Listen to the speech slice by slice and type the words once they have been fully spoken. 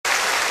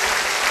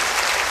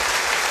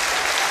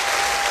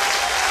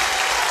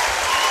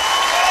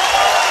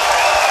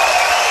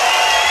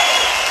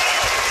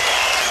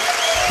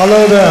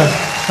Hello there.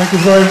 Thank you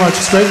very much.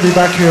 It's great to be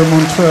back here in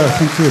Montreux.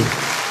 Thank you.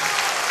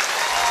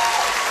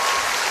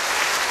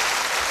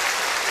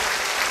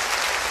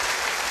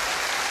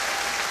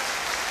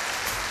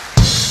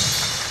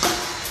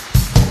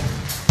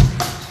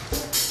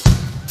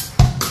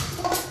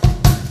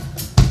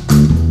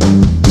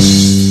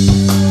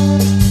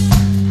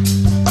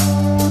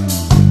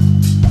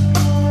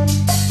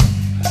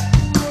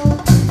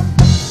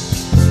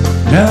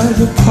 Now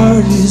the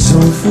party's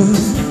over,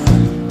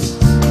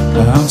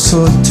 I'm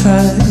so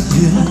tired.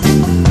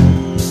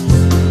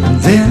 And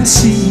then I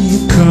see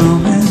you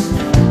coming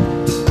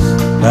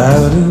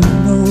out of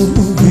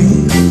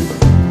nowhere.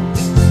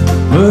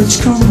 Much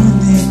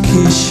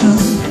communication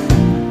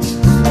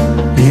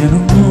in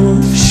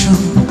emotion,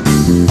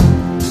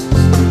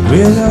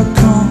 without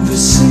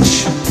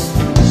conversation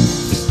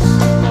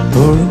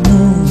or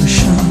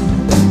emotion.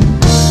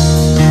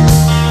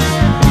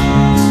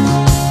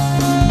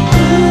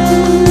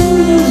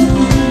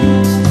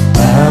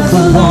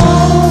 Avalon.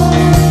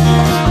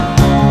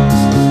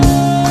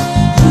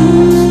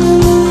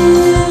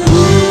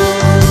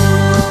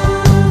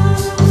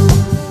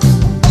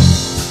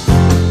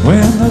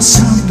 When the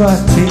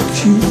soundbite takes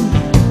you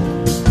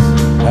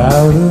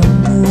out of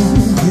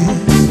nowhere,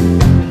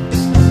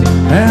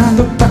 and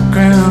the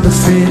background is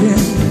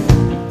fading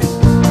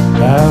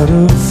out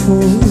of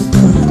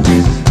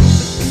focus.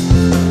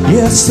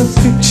 Yes, the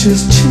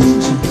picture's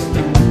changing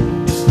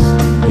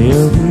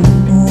every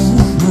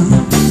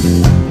moment,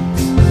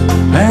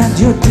 and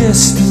your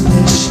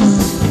destination,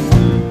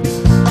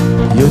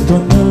 you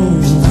don't know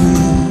where.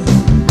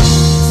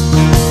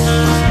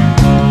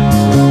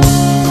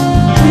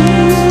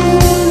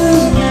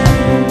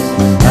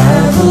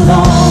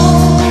 Avalon.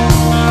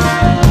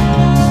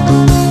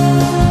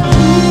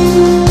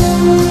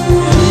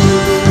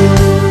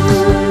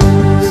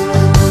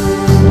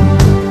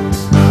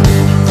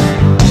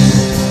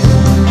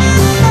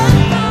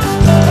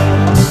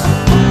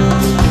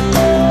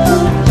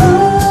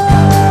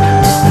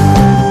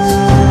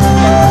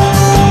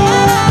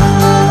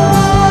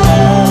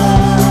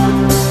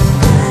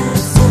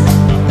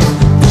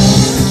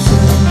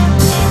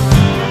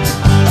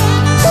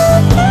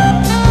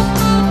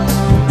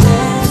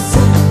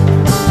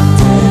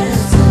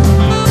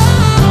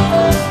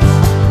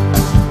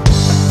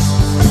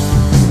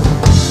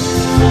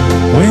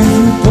 When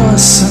you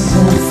bossa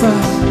nova,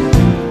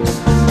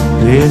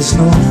 there's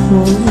no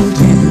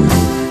holding.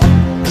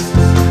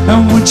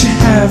 And won't you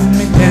have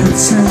me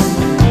dancing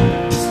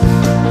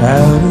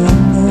out of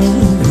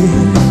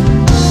nowhere?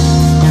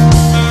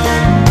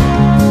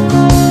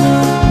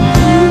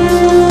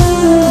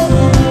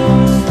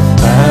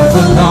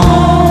 Avalon.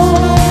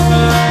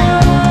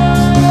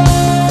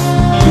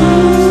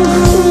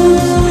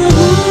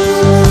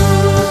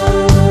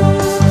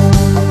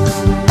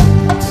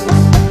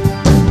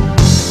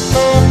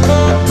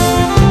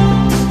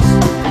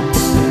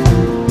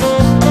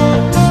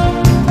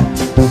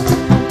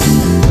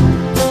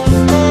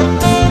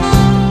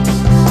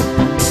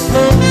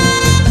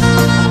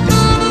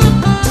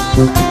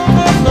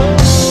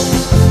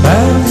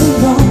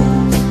 Avalon.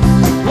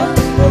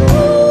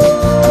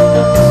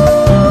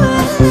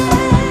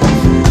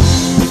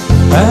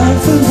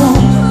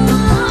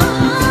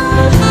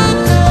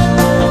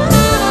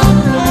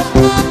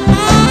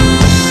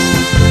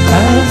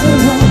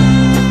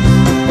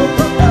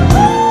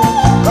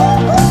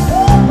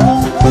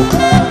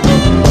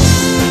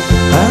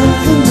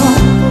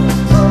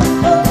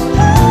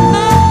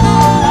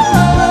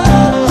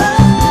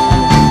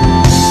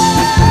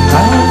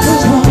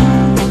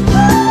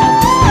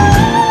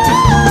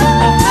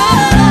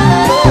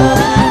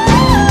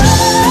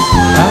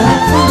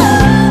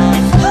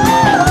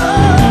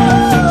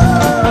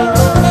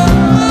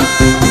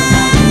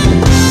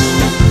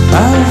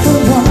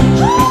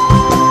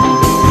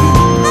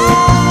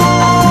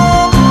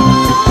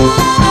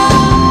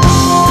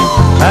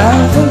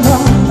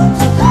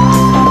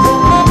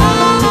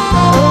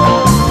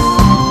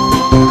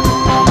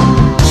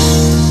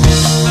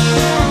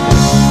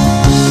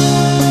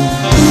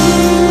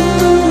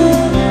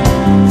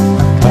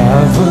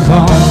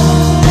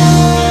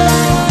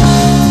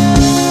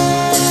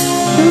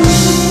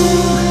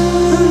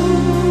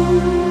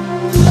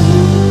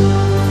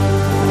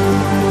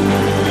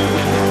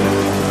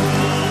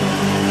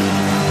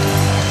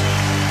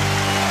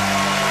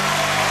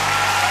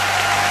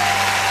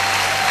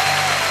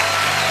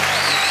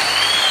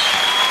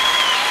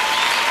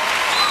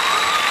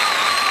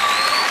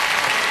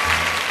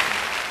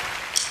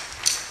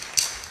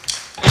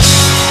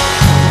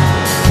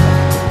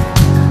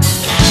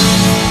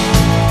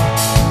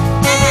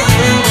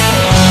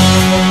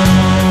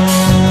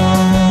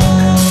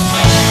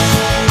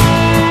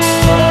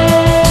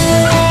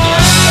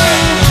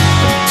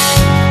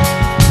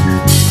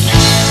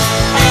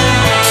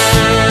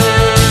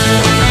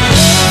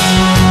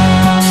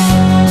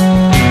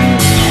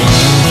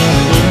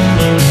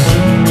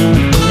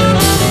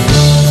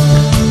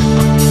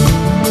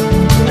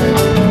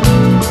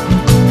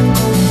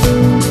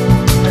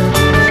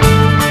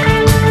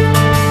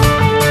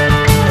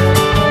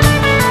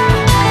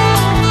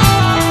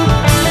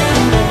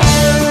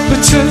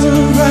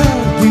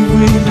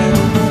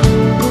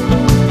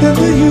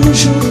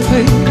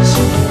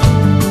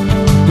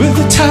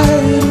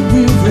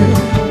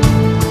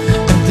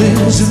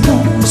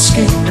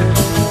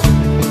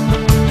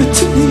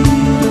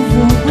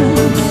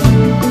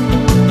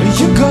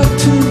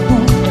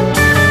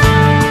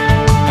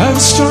 the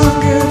strong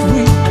get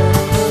weak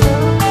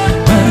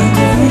and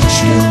the rich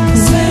get poor.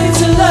 Slave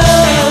to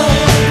love.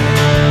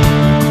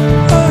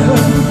 Oh,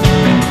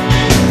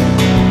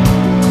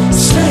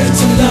 Slave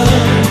to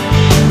love.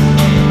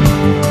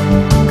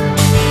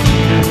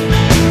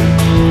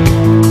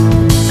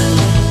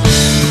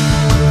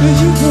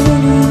 you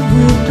gonna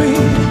will be,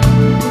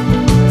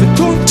 but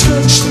don't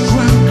touch the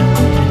ground.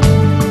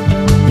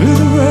 With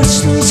the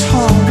restless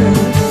hearted,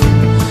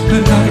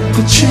 and like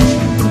the chain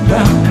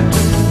bound.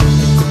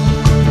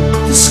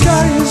 The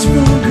sky is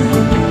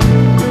burning,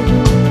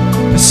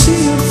 I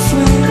see a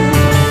flame.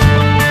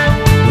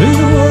 The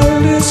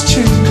world is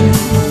changing,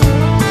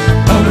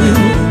 I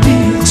will be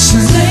the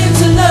same. Slave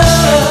to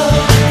love.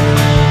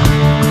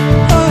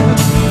 Oh,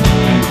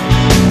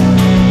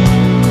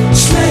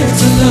 Slave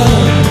to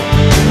love.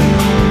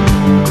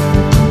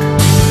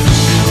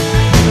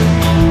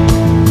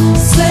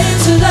 Slave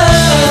to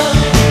love.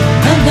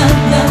 Na na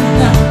na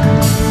na.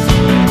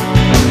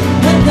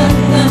 Na na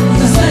na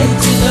na. Slave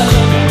to love.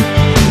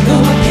 No,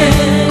 I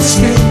can't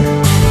escape,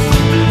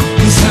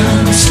 'cause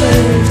I'm a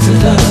slave to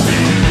love.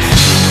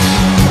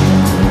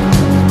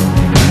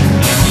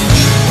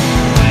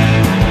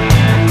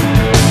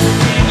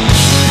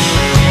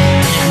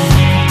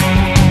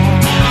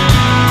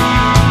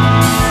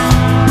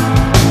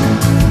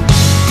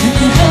 Can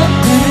you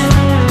help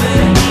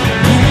me?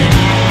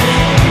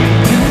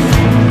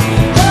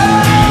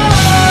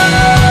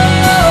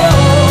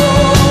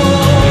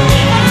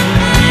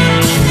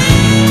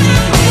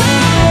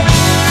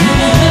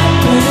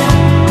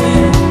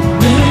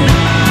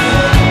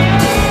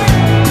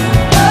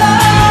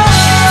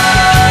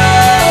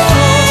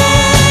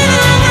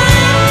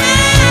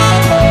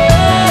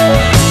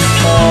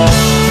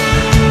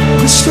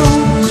 the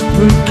storm is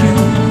breaking,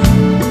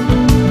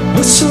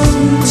 a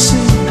song to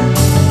sing.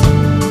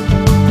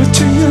 But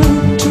too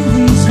young to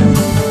reason,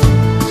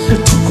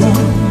 but too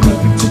grown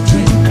up to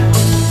drink.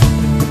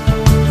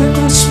 And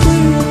my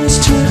spring is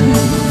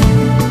turning,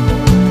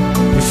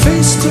 your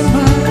face to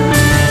mine.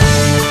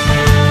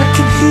 I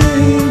can hear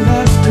your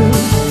laughter,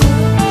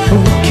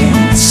 oh, I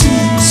can't see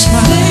you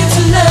smile. Slave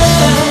to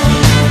love.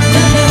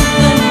 Na na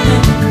na na.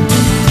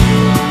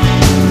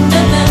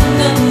 Na na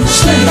na na.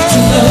 Slave to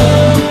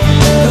love.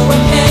 No, I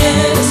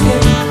can't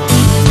escape,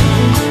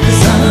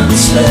 'cause I'm a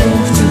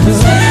slave to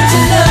love. Slave to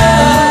love.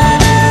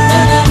 Na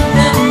na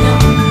na na.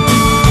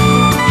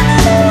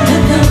 Na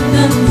na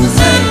na na.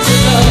 Slave to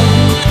love.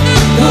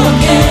 No, I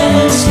can't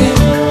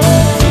escape,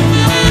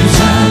 'cause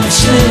I'm a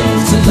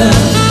slave to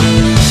love.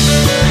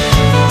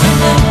 Na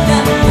na na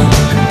na.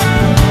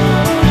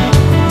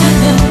 Na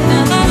na na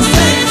na.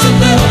 Slave to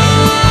love.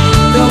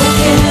 No, I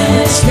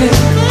can't escape,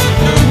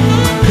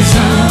 'cause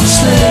I'm a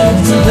slave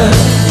to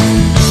love.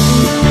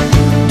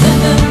 Na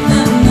na na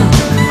na.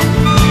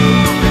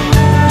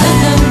 Na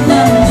na na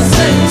na.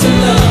 Slave to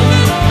love.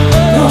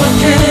 No, I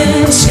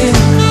can't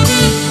escape,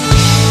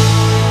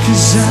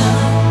 'cause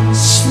I'm a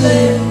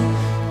slave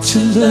to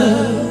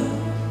love.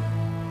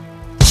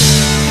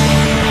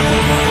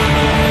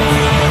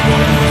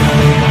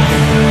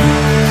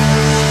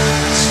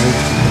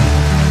 Slave to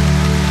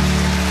love.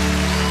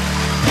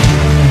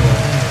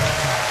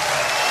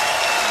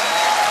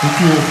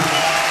 Thank you.